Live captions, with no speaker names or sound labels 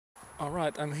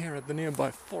Alright, I'm here at the nearby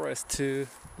forest to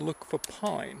look for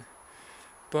pine,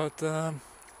 but I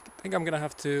think I'm gonna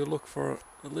have to look for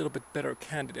a little bit better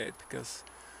candidate because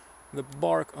the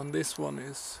bark on this one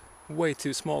is way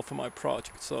too small for my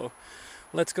project, so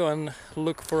let's go and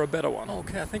look for a better one.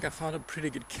 Okay, I think I found a pretty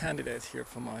good candidate here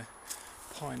for my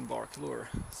pine bark lure,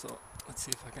 so let's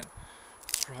see if I can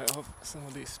pry off some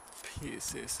of these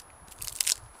pieces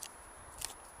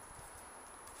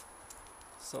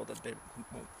so that they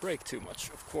won't break too much,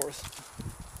 of course.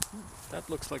 That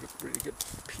looks like a pretty good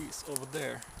piece over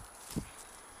there.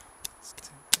 Let's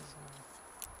take this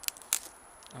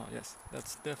one. Oh yes,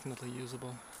 that's definitely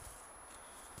usable.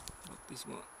 But this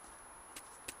one.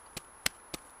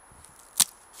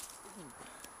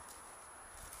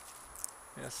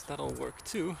 Yes, that'll work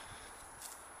too.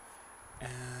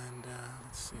 And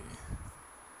let's see.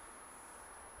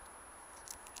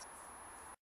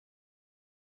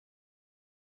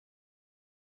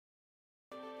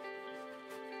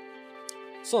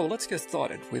 So let's get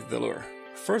started with the lure.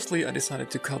 Firstly, I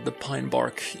decided to cut the pine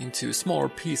bark into smaller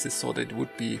pieces so that it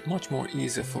would be much more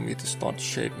easier for me to start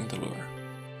shaping the lure.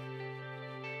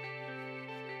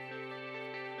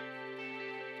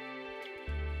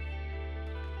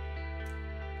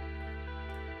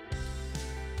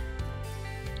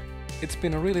 It's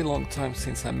been a really long time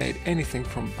since I made anything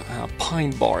from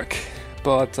pine bark,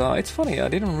 but it's funny, I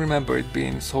didn't remember it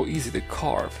being so easy to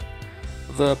carve.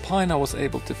 The pine I was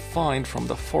able to find from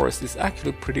the forest is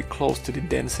actually pretty close to the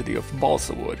density of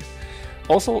balsa wood.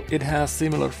 Also, it has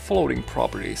similar floating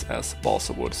properties as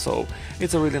balsa wood, so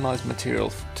it's a really nice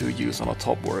material to use on a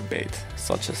topwater bait,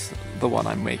 such as the one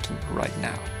I'm making right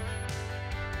now.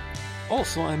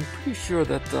 Also, I'm pretty sure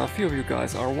that a few of you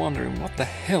guys are wondering what the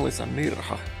hell is a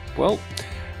Nirha. Well,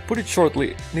 put it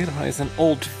shortly, Nirha is an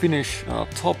old Finnish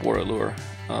topwater lure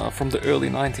from the early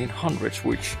 1900s,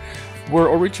 which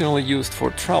were originally used for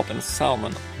trout and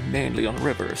salmon, mainly on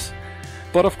rivers.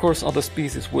 But of course other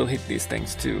species will hit these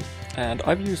things too, and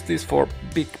I've used these for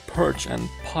big perch and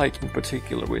pike in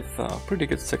particular with pretty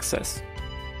good success.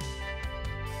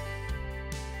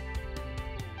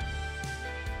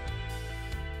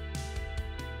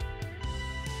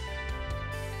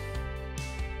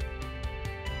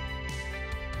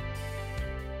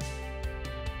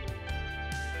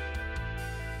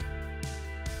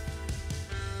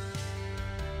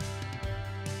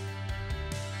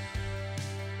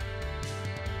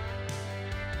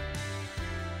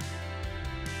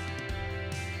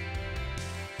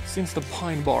 Since the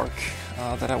pine bark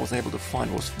that I was able to find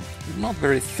was not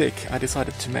very thick, I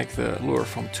decided to make the lure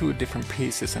from two different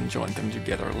pieces and join them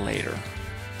together later.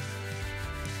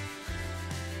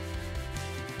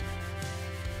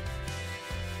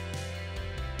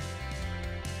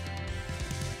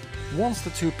 Once the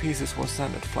two pieces were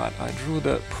sanded flat, I drew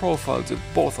the profile to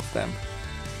both of them.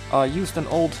 I used an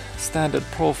old standard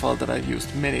profile that I've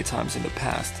used many times in the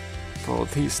past for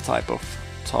these type of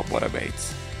topwater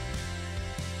baits.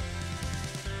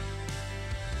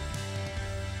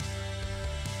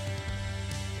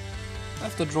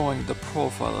 After drawing the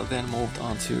profile, I then moved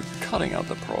on to cutting out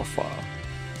the profile.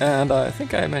 And I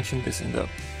think I mentioned this in the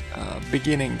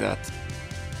beginning that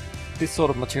this sort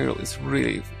of material is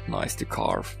really nice to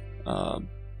carve,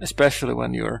 especially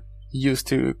when you're used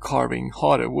to carving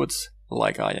harder woods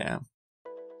like I am.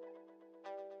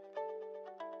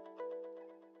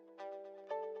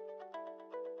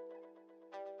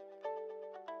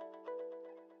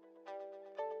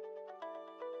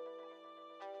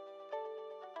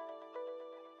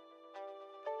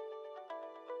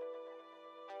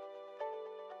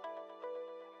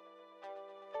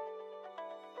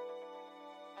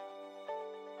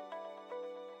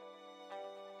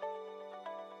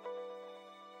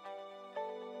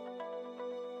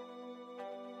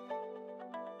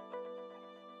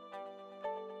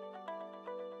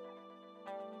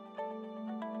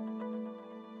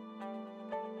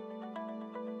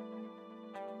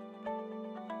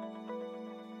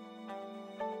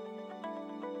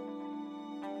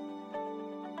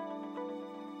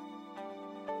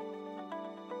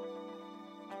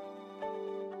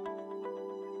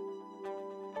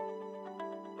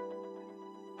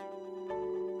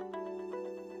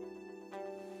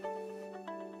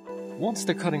 Once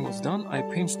the cutting was done, I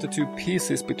pinched the two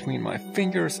pieces between my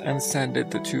fingers and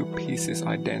sanded the two pieces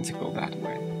identical that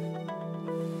way.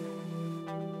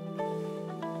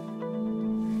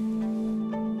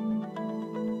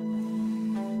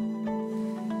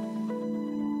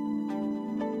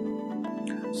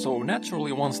 So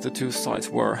naturally, once the two sides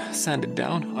were sanded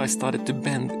down, I started to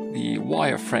bend the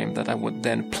wireframe that I would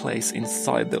then place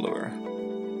inside the lure.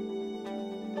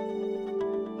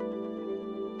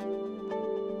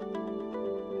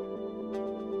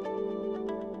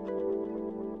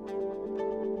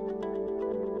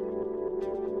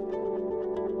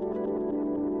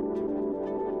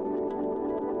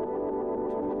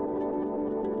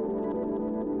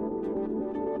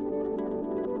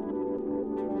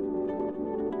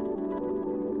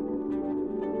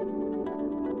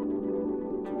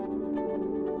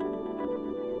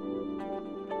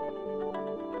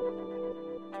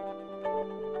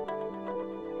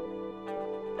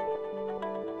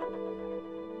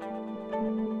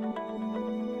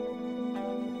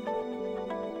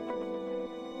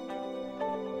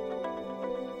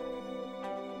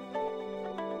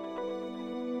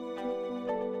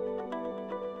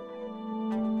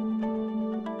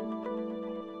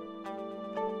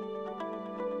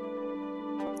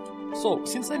 So,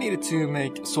 since I needed to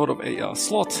make sort of a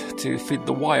slot to fit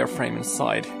the wireframe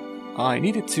inside, I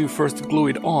needed to first glue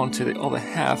it on to the other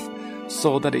half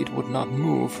so that it would not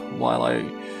move while I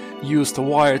used the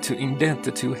wire to indent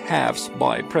the two halves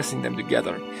by pressing them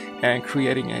together and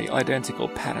creating an identical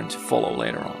pattern to follow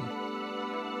later on.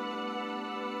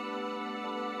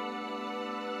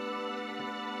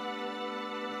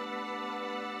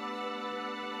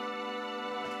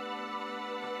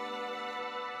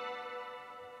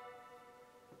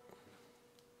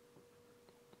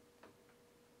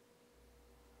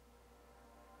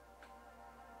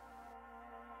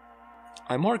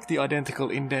 I marked the identical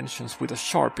indentions with a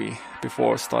Sharpie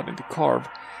before starting to carve,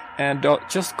 and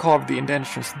just carved the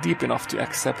indentions deep enough to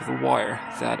accept the wire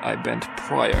that I bent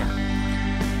prior.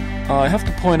 I have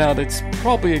to point out it's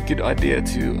probably a good idea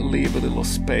to leave a little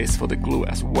space for the glue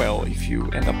as well if you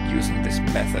end up using this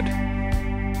method.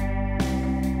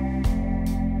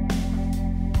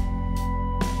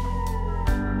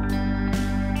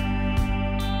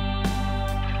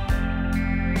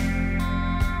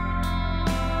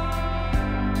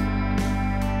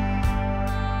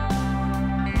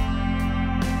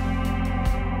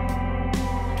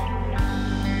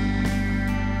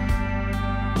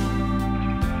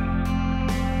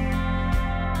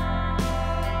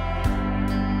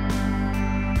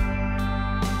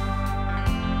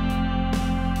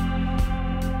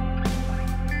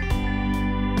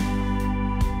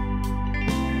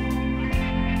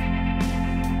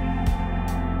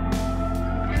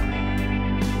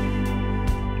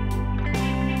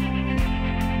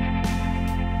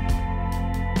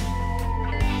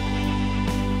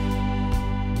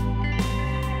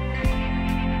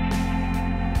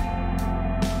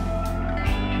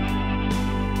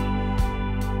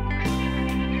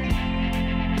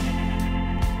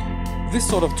 This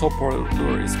sort of top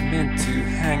roller is meant to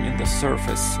hang in the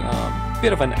surface,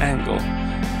 bit of an angle,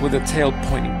 with the tail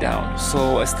pointing down,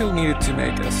 so I still needed to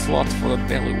make a slot for the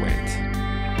belly weight.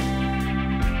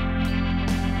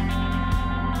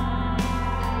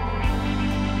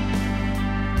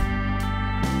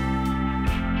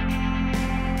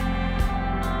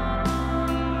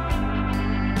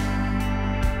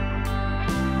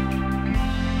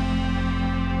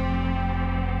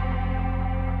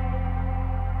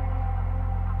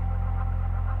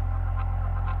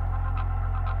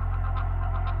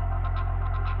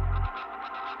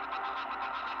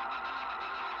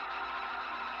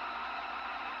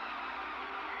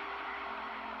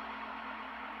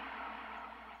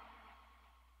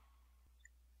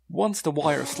 Once the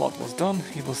wire slot was done,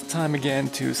 it was time again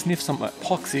to sniff some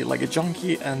epoxy like a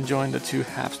junkie and join the two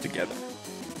halves together.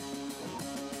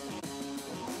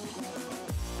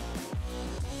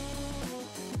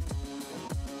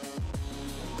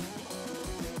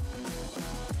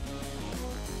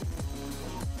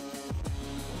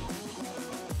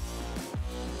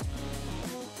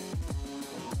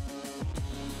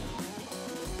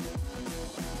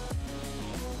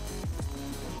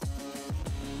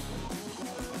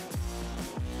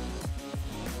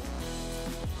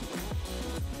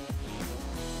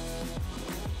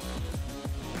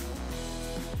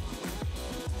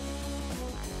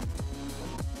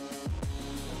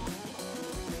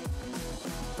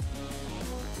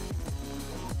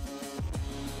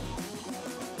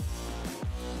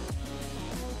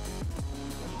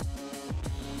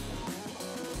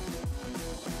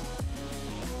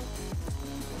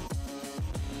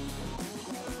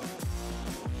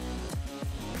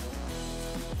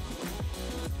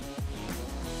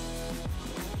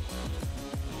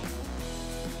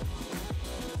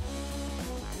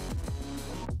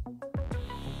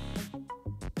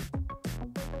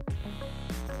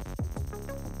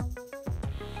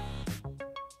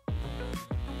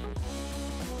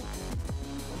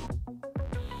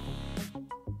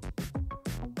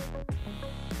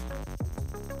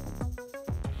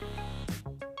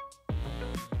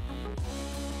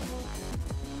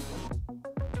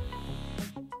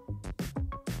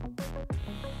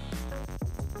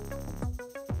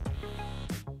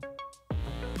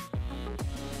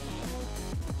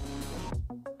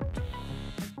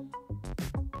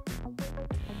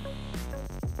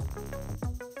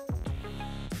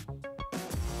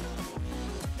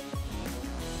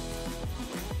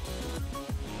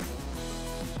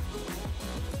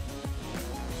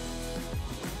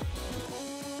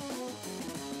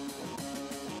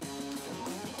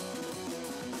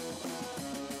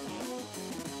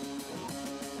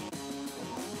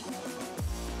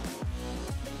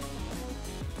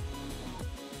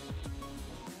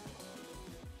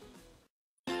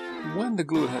 the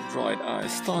glue had dried, I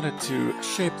started to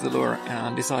shape the lure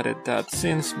and decided that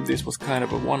since this was kind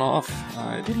of a one-off,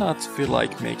 I did not feel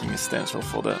like making a stencil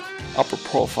for the upper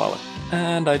profile,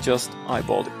 and I just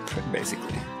eyeballed it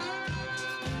basically.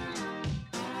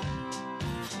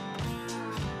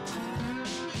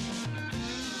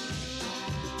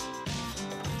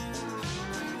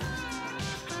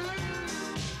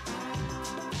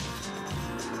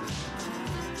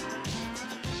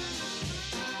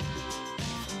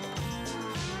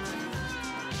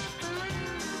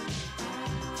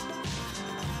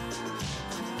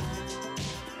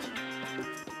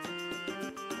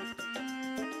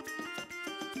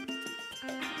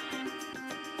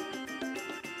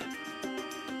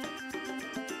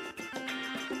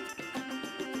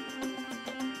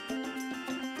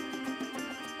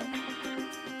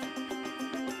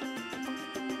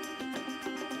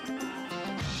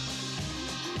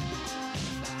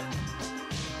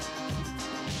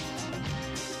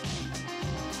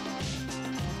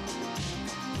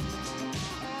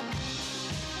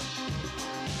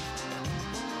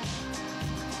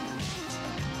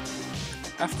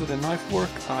 After the knife work,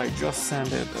 I just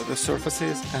sanded the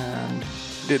surfaces and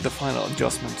did the final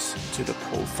adjustments to the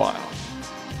profile.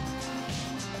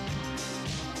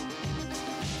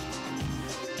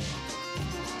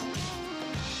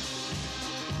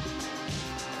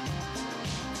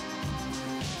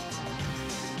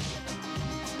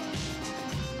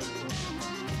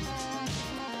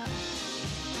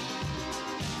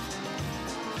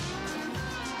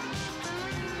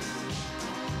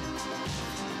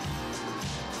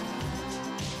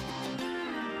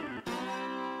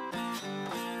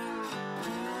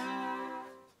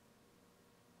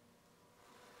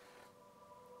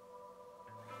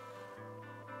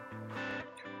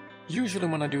 Usually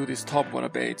when I do these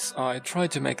topwater baits, I try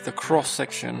to make the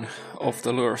cross-section of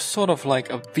the lure sort of like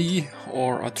a V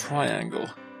or a triangle.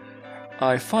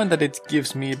 I find that it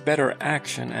gives me better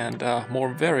action and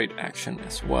more varied action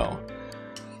as well.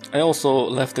 I also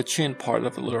left the chin part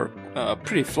of the lure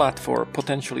pretty flat for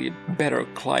potentially better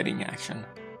gliding action.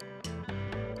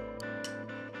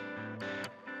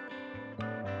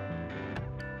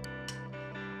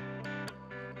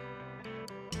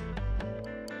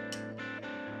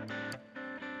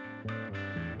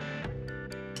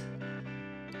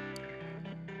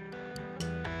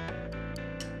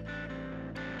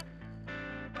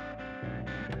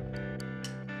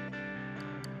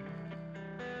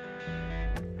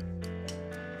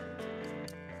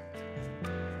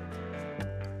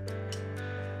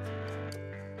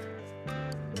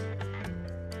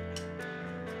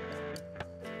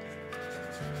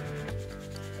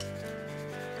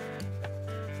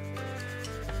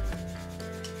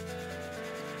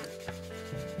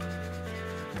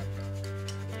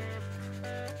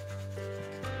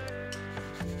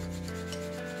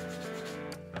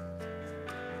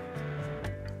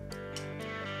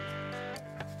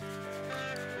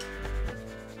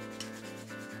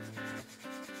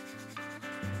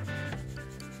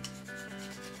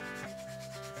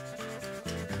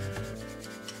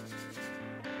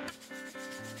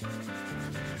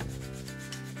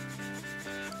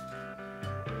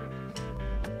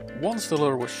 Once the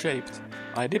lure was shaped,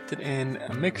 I dipped it in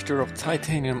a mixture of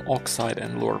titanium oxide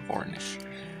and lure varnish.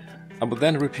 I would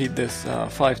then repeat this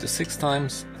 5 to 6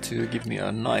 times to give me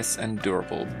a nice and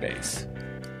durable base.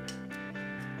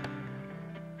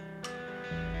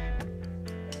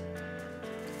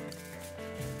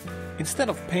 Instead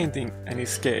of painting any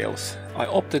scales, I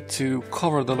opted to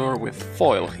cover the lure with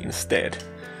foil instead,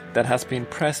 that has been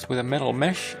pressed with a metal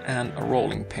mesh and a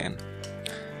rolling pin.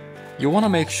 You want to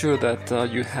make sure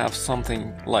that you have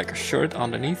something like a shirt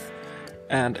underneath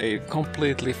and a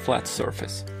completely flat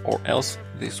surface, or else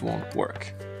this won't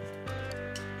work.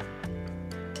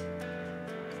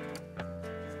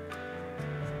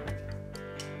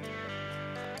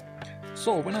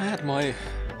 So when I had my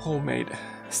homemade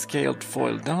scaled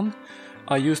foil done,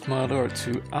 I used my lure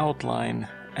to outline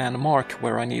and mark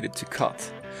where I needed to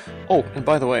cut. Oh, and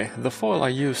by the way, the foil I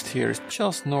used here is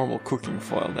just normal cooking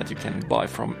foil that you can buy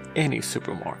from any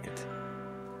supermarket.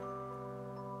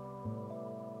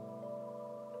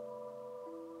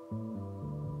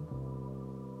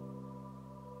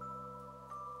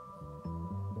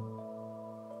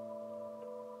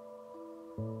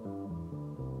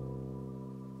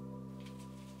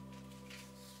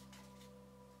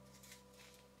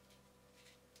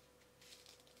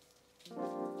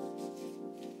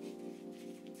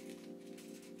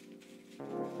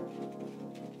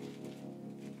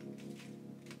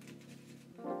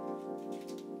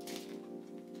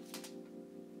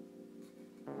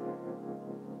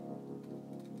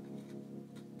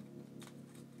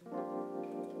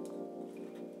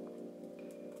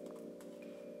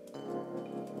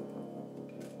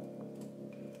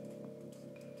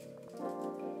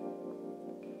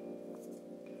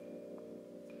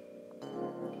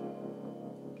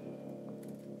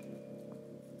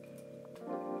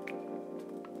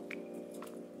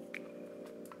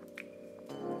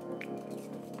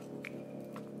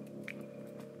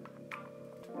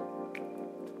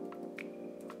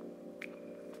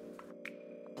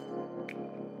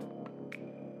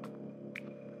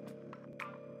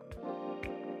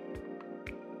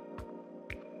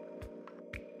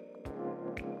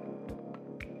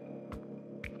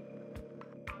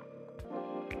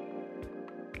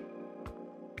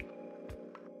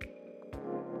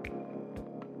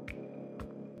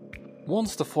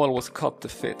 Once the foil was cut to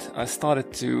fit, I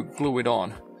started to glue it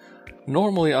on.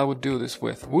 Normally I would do this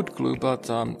with wood glue, but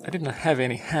I didn't have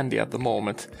any handy at the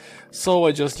moment, so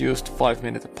I just used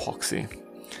 5-minute epoxy.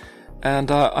 And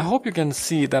I hope you can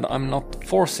see that I'm not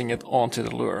forcing it onto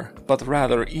the lure, but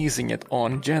rather easing it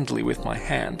on gently with my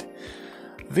hand.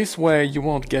 This way you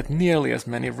won't get nearly as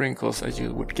many wrinkles as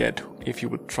you would get if you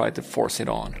would try to force it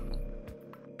on.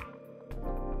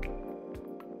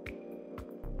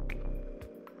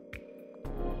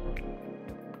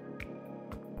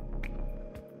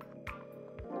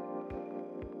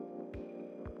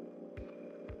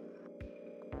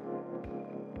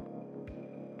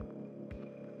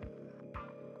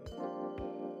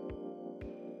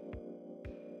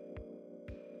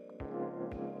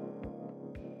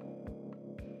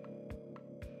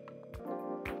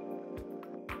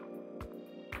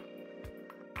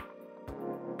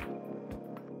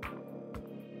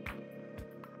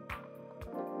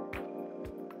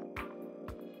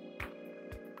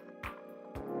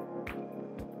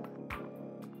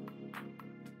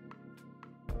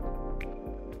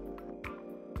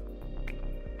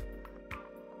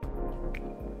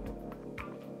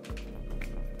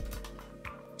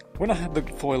 When I had the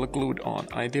foil glued on,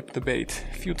 I dipped the bait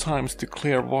a few times to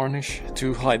clear varnish,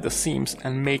 to hide the seams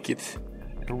and make it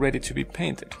ready to be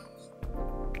painted.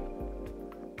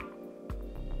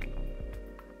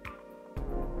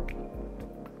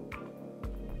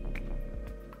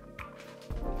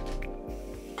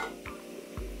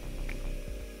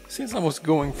 Since I was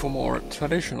going for more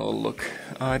traditional look,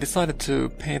 I decided to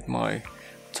paint my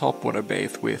topwater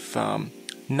bait with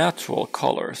natural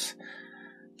colors.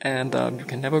 And you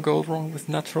can never go wrong with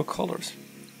natural colors.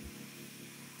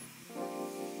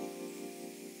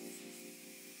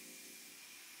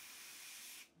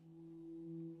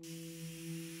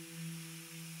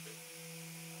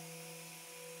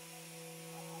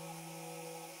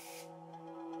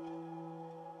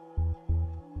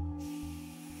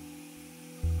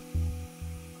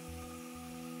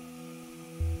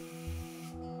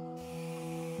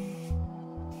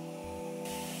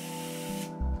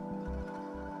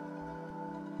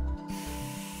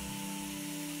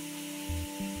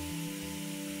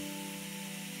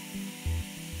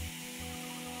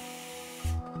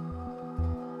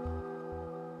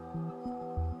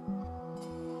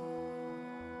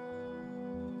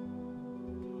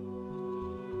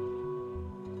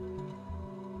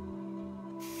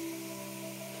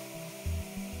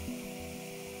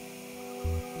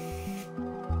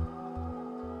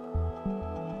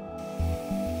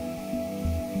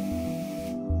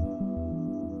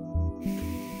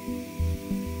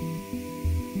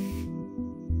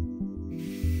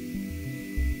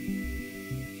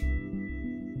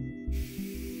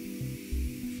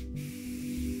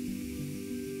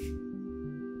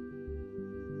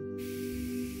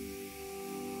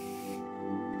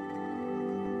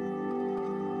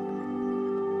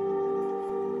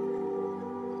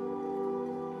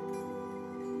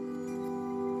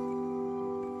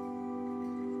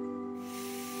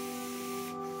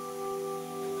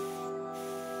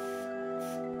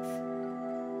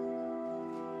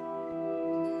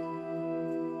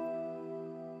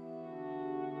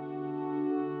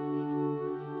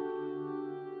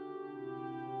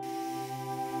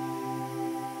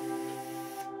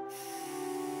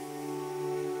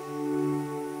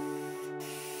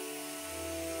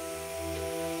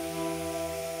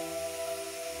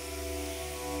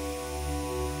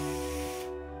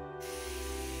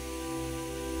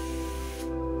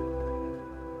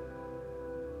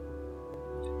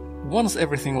 Once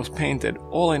everything was painted,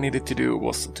 all I needed to do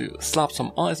was to slap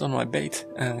some eyes on my bait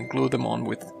and glue them on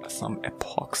with some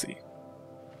epoxy.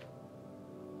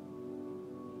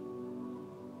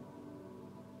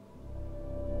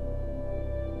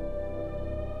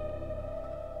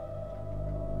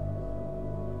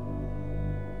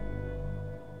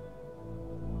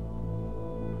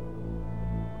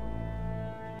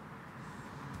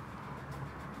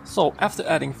 So after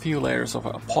adding few layers of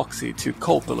epoxy to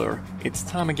coat the lure, it's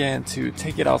time again to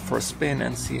take it out for a spin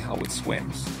and see how it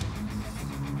swims.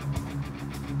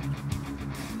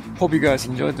 Hope you guys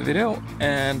enjoyed the video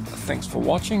and thanks for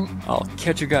watching. I'll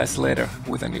catch you guys later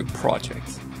with a new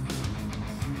project.